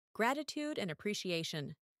Gratitude and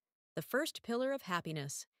appreciation, the first pillar of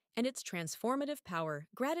happiness, and its transformative power.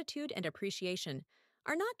 Gratitude and appreciation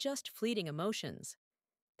are not just fleeting emotions.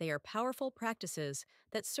 They are powerful practices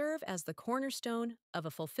that serve as the cornerstone of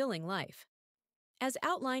a fulfilling life. As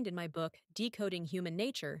outlined in my book, Decoding Human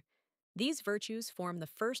Nature, these virtues form the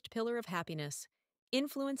first pillar of happiness,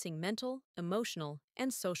 influencing mental, emotional,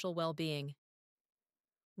 and social well-being.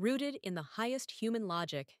 Rooted in the highest human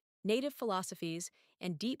logic, native philosophies,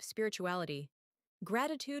 and deep spirituality,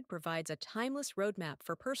 gratitude provides a timeless roadmap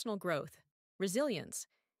for personal growth, resilience,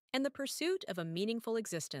 and the pursuit of a meaningful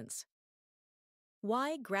existence.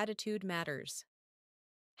 Why gratitude matters.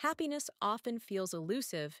 Happiness often feels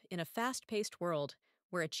elusive in a fast-paced world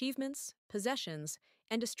where achievements, possessions,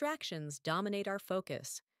 and distractions dominate our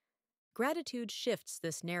focus. Gratitude shifts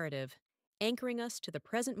this narrative, anchoring us to the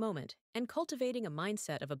present moment and cultivating a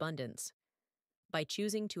mindset of abundance. By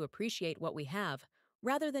choosing to appreciate what we have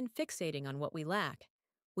rather than fixating on what we lack,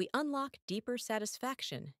 we unlock deeper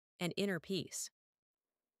satisfaction and inner peace.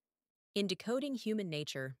 In Decoding Human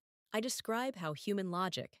Nature, I describe how human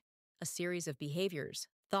logic, a series of behaviors,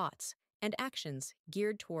 thoughts, and actions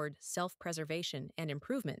geared toward self-preservation and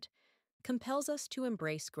improvement, compels us to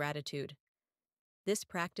embrace gratitude. This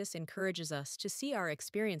practice encourages us to see our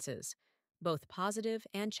experiences, both positive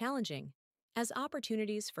and challenging, as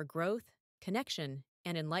opportunities for growth, connection,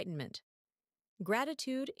 and enlightenment.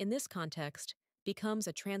 Gratitude, in this context, becomes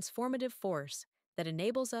a transformative force that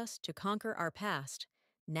enables us to conquer our past,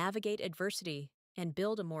 navigate adversity, and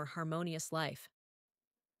build a more harmonious life.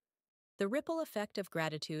 The ripple effect of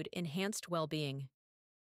gratitude enhanced well-being.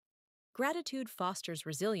 Gratitude fosters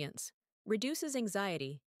resilience, reduces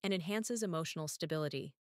anxiety, and enhances emotional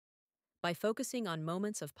stability. By focusing on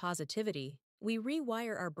moments of positivity, we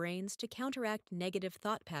rewire our brains to counteract negative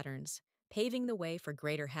thought patterns, paving the way for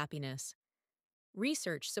greater happiness.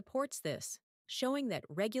 Research supports this, showing that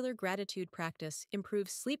regular gratitude practice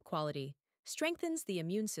improves sleep quality, strengthens the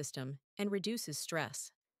immune system, and reduces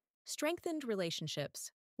stress. Strengthened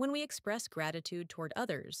relationships. When we express gratitude toward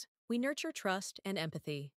others, we nurture trust and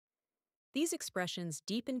empathy. These expressions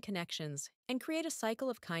deepen connections and create a cycle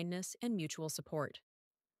of kindness and mutual support.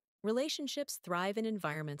 Relationships thrive in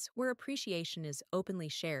environments where appreciation is openly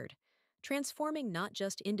shared, transforming not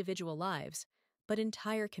just individual lives, but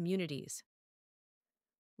entire communities.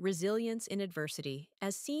 Resilience in adversity.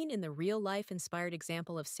 As seen in the real-life inspired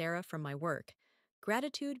example of Sarah from my work,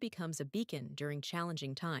 gratitude becomes a beacon during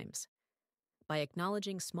challenging times. By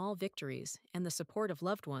acknowledging small victories and the support of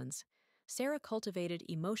loved ones, Sarah cultivated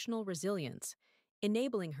emotional resilience,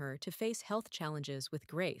 enabling her to face health challenges with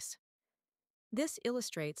grace. This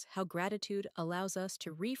illustrates how gratitude allows us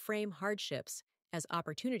to reframe hardships as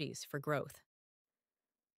opportunities for growth.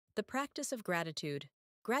 The practice of gratitude.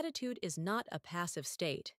 Gratitude is not a passive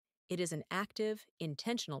state. It is an active,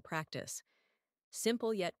 intentional practice.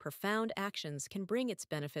 Simple yet profound actions can bring its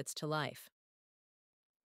benefits to life.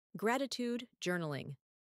 Gratitude journaling.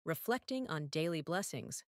 Reflecting on daily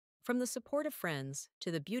blessings, from the support of friends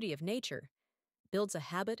to the beauty of nature, builds a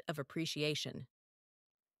habit of appreciation.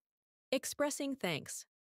 Expressing thanks.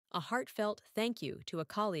 A heartfelt thank you to a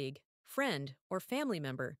colleague, friend, or family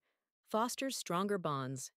member fosters stronger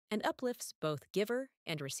bonds and uplifts both giver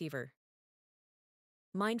and receiver.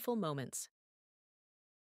 Mindful moments.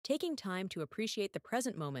 Taking time to appreciate the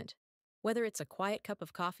present moment, whether it's a quiet cup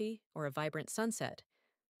of coffee or a vibrant sunset,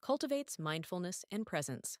 cultivates mindfulness and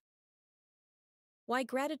presence. Why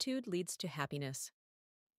gratitude leads to happiness.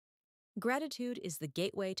 Gratitude is the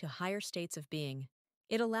gateway to higher states of being.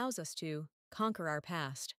 It allows us to conquer our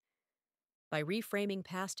past. By reframing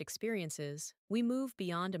past experiences, we move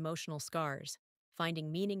beyond emotional scars,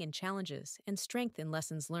 finding meaning in challenges and strength in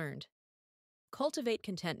lessons learned. Cultivate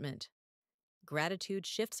contentment. Gratitude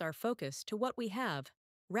shifts our focus to what we have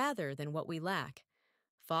rather than what we lack,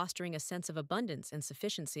 fostering a sense of abundance and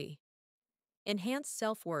sufficiency. Enhance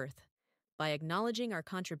self-worth. By acknowledging our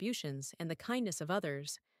contributions and the kindness of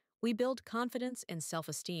others, we build confidence and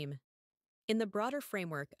self-esteem. In the broader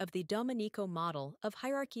framework of the Domenico model of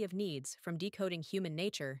hierarchy of needs from Decoding Human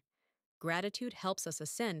Nature, gratitude helps us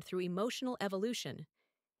ascend through emotional evolution.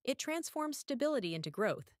 It transforms stability into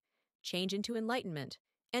growth, change into enlightenment,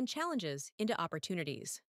 and challenges into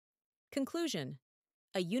opportunities. Conclusion: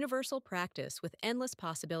 a universal practice with endless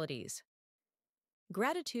possibilities.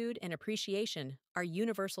 Gratitude and appreciation are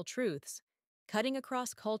universal truths, cutting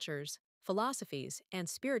across cultures, philosophies, and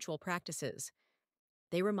spiritual practices.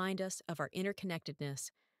 They remind us of our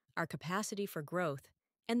interconnectedness, our capacity for growth,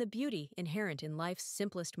 and the beauty inherent in life's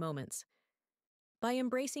simplest moments. By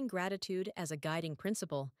embracing gratitude as a guiding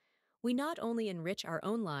principle, we not only enrich our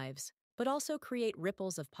own lives, but also create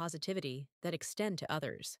ripples of positivity that extend to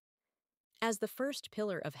others. As the first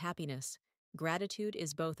pillar of happiness, gratitude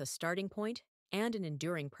is both a starting point and an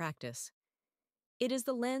enduring practice. It is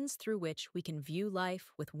the lens through which we can view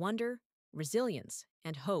life with wonder, resilience,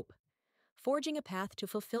 and hope, forging a path to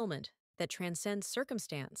fulfillment that transcends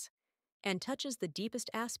circumstance and touches the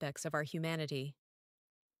deepest aspects of our humanity.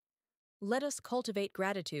 Let us cultivate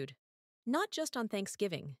gratitude, not just on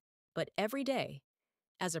Thanksgiving, but every day,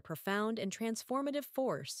 as a profound and transformative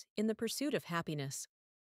force in the pursuit of happiness.